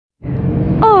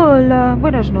Hola,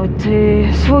 buenas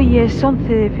noches. Hoy es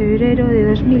 11 de febrero de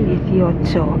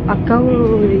 2018.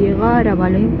 Acabo de llegar a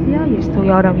Valencia y estoy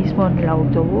ahora mismo en el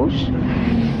autobús.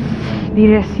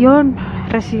 Dirección,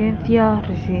 residencia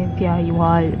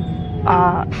igual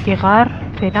a llegar,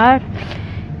 cenar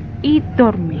y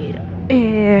dormir.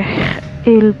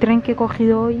 El tren que he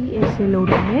cogido hoy es el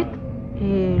Euronet.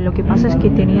 Lo que pasa es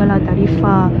que tenía la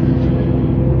tarifa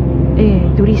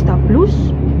Turista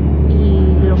Plus y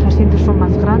los asientos son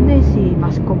más grandes y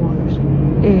más cómodos,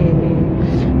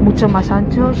 mucho más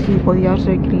anchos, y podías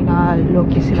reclinar lo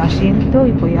que es el asiento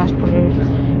y podías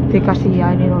ponerte casi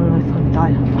ya en el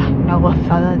horizontal. Una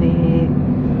gozada de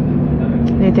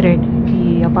tren,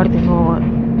 y aparte no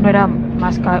era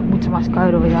mucho más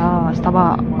caro,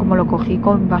 estaba, como lo cogí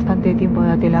con bastante tiempo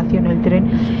de antelación el tren,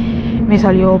 me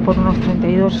salió por unos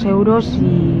 32 euros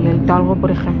y el Talgo,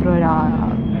 por ejemplo, era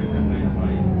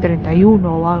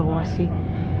 31 o algo así.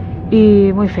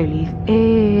 Y muy feliz.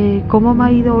 ¿Cómo me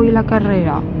ha ido hoy la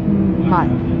carrera?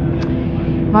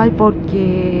 Mal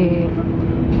porque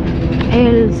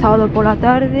el sábado por la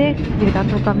tarde, de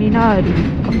tanto caminar,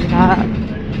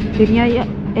 tenía ya,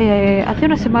 hace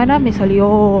una semana me salió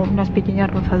unas pequeñas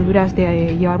rozaduras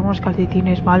de llevar unos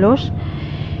calcetines malos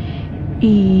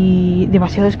y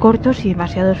demasiados cortos y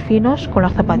demasiados finos con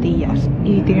las zapatillas,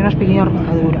 y tenía unas pequeñas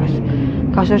rozaduras.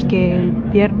 El caso es que el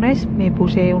viernes me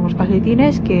puse unos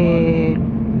calcetines que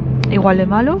igual de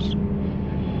malos,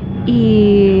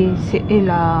 y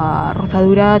la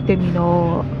rozadura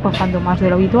terminó rozando más de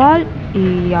lo habitual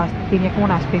y ya tenía como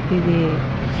una especie de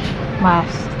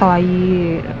estaba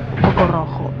ahí un poco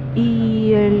rojo,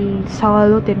 y el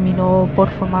sábado terminó por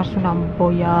formarse una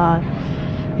ampolla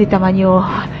de tamaño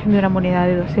de una moneda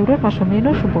de 2 euros más o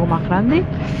menos, un poco más grande.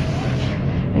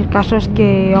 El caso es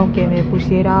que aunque me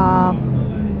pusiera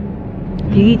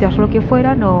tiritas o lo que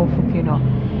fuera, no funcionó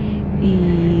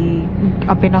y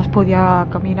apenas podía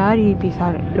caminar y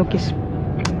pisar, lo que es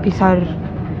pisar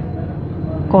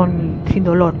sin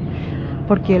dolor,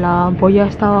 porque la ampolla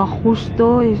estaba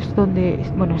justo, es donde,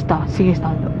 bueno, sigue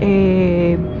estando,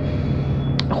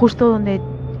 justo donde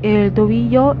el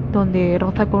tobillo, donde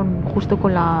roza justo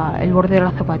con el borde de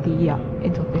la zapatilla.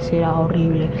 Entonces era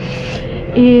horrible.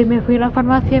 Y me fui a la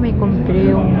farmacia y me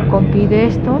compré un compi de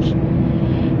estos,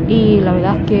 y la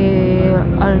verdad es que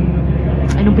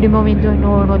en un primer momento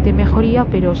no noté mejoría,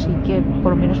 pero sí que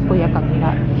por lo menos podía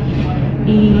caminar.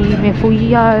 Y me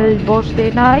fui al Boss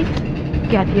de Night,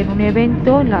 que hacían un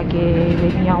evento en la que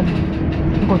venía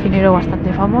un cocinero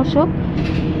bastante famoso,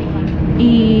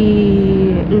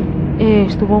 y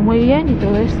estuvo muy bien y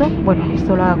todo esto. Bueno,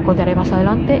 esto lo contaré más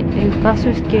adelante. El caso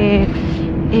es que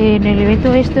en el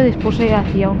evento después se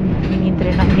hacía un mini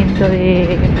entrenamiento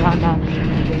de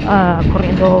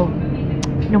corriendo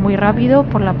no muy rápido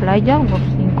por la playa, unos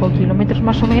 5 kilómetros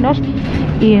más o menos,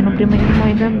 y en un primer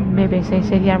momento me pensé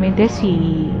seriamente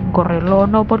si correrlo o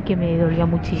no, porque me dolía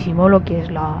muchísimo lo que es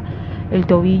el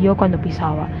tobillo cuando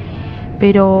pisaba.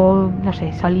 Pero no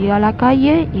sé, salí a la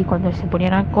calle y cuando se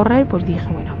ponían a correr, pues dije,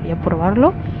 bueno, voy a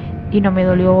probarlo, y no me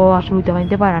dolió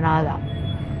absolutamente para nada.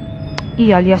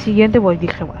 Y al día siguiente pues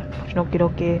dije, bueno, pues no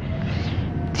quiero que...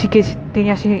 Sí que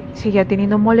seguía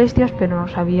teniendo molestias, pero no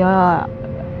sabía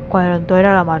cuánto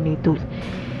era la magnitud.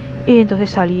 Y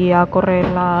entonces salí a correr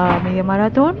la media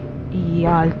maratón, y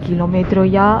al kilómetro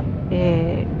ya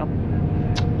no,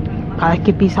 cada vez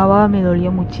que pisaba me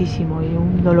dolía muchísimo, y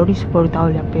un dolor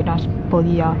insoportable, apenas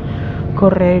podía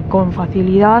correr con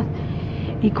facilidad,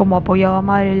 y como apoyaba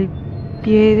mal el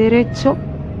pie derecho,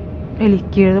 el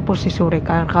izquierdo pues se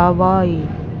sobrecargaba,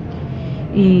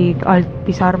 y al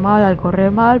pisar mal, al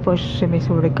correr mal, pues se me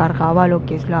sobrecargaba lo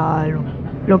que es la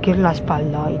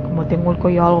espalda, y como tengo el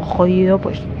cuello algo jodido,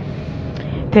 pues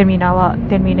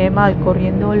terminé mal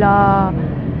corriendo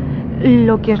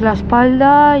lo que es la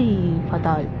espalda, y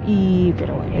fatal.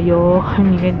 Pero bueno, yo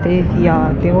en mi mente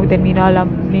decía, tengo que terminar la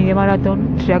media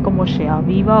maratón sea como sea,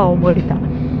 viva o muerta,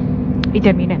 y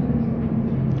terminé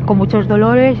con muchos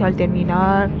dolores, y al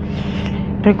terminar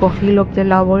recogí lo que es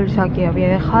la bolsa que había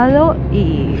dejado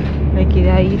y me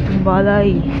quedé ahí tumbada,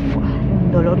 y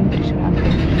un dolor impresionante.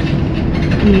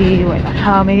 Y bueno,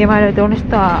 la media maratón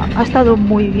ha estado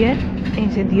muy bien,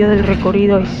 en sentido del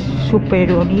recorrido es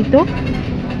súper bonito,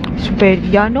 súper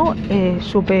llano,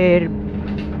 súper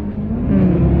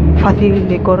fácil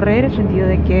de correr, en sentido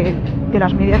de que de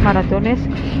las medias maratones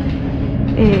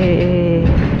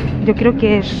yo creo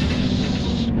que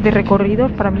es de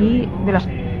recorridos, para mí, de las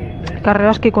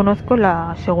carreras que conozco,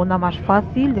 la segunda más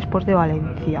fácil después de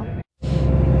Valencia.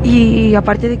 Y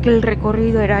aparte de que el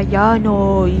recorrido era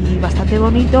llano y bastante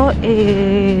bonito,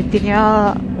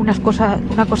 tenía una cosa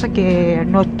que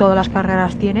no todas las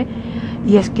carreras tiene,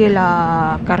 y es que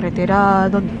la carretera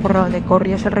por donde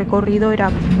corrías el recorrido era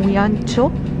muy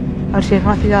ancho. Al ser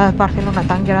una ciudad de Barcelona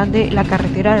tan grande, la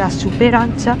carretera era súper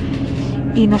ancha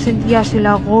y no sentías el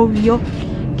agobio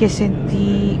que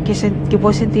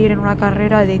puedes sentir en una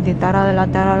carrera de intentar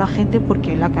adelantar a la gente,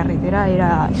 porque la carretera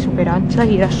era súper ancha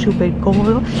y era súper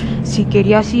cómodo. Si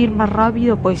querías ir más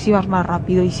rápido, pues ibas más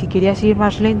rápido, y si querías ir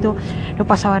más lento, no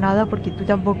pasaba nada, porque tú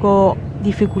tampoco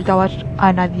dificultabas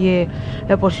a nadie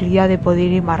la posibilidad de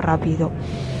poder ir más rápido.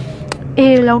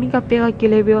 La única pega que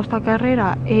le veo a esta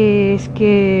carrera es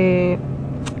que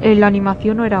la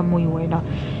animación no era muy buena.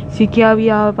 Sí que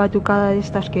había batucada de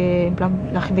estas, que en plan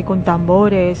la gente con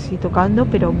tambores y tocando,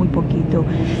 pero muy poquito.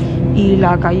 Y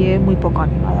la calle muy poco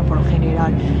animada por lo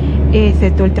general.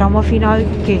 Excepto el tramo final,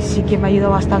 que sí que me ayudó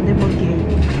bastante, porque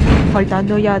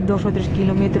faltando ya 2 o 3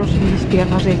 kilómetros mis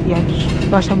piernas decían: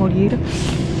 vas a morir,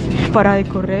 para de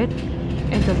correr.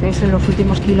 Entonces en los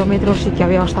últimos kilómetros sí que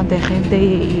había bastante gente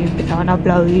y empezaban a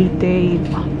aplaudirte, y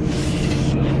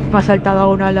me ha saltado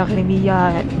una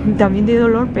lagrimilla, también de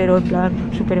dolor, pero en plan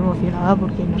súper emocionada,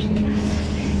 porque no sé,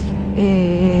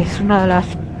 es una de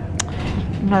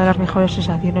las mejores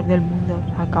sensaciones del mundo,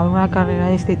 acabar una carrera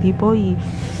de este tipo y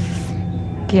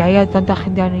que haya tanta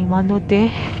gente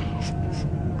animándote,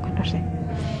 no sé,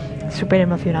 súper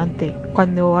emocionante.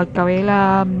 Cuando acabé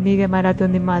la media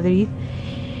maratón de Madrid,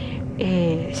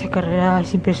 esa carrera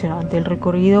es impresionante. El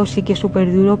recorrido sí que es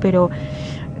súper duro, pero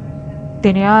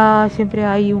tenía siempre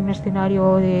ahí un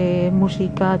escenario de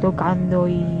música tocando,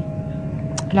 y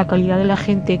la calidad de la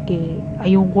gente, que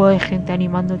hay un huevo de gente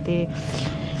animándote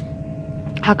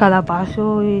a cada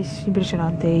paso, es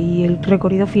impresionante. Y el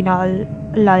recorrido final,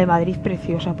 la de Madrid,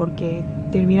 preciosa, porque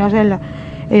terminas en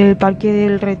el Parque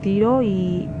del Retiro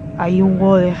y hay un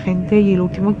huevo de gente, y el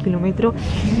último kilómetro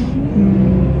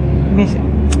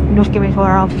no es que me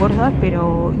sobraran fuerzas,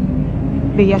 pero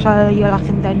veías ahí a la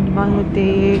gente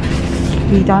animándote,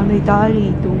 gritando y tal,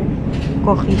 y tú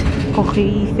cogí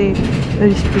y hice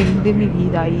el sprint de mi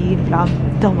vida, y en plan,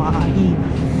 toma, y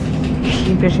es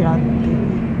impresionante.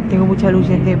 Tengo mucha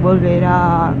ilusión de volver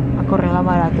a correr la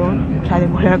maratón, o sea, de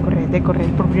volver a correr, de correr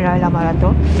por primera vez la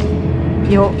maratón.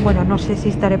 Yo, bueno, no sé si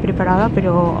estaré preparada,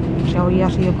 pero o sea, hoy ha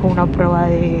sido como una prueba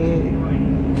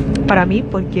para mí,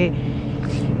 porque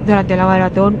durante la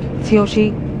maratón sí o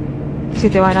sí se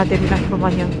te van a terminar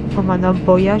formando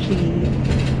ampollas, y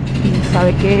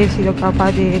saber que he sido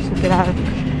capaz de superar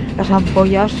las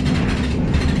ampollas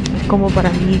es como, para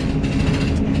mí,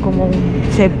 como un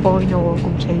set point, o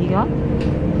como se diga.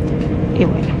 Y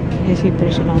bueno, es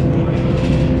impresionante.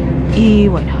 Y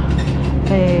bueno,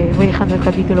 voy dejando el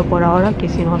capítulo por ahora, que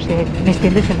si no me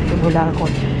extiende, se me hace muy largo.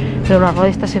 Pero a lo largo de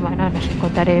esta semana nos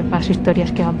contaré más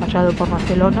historias que me han pasado por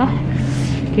Barcelona,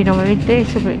 que normalmente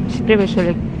siempre me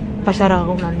suele pasar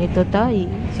alguna anécdota, y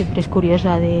siempre es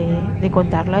curiosa de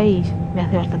contarla, y me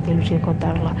hace bastante ilusión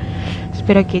contarla.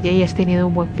 Espero que ya hayas tenido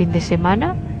un buen fin de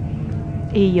semana,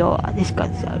 y yo a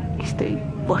descansar, estoy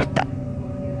puesta.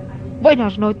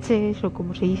 Buenas noches, o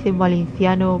como se dice en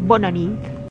valenciano, bona nit.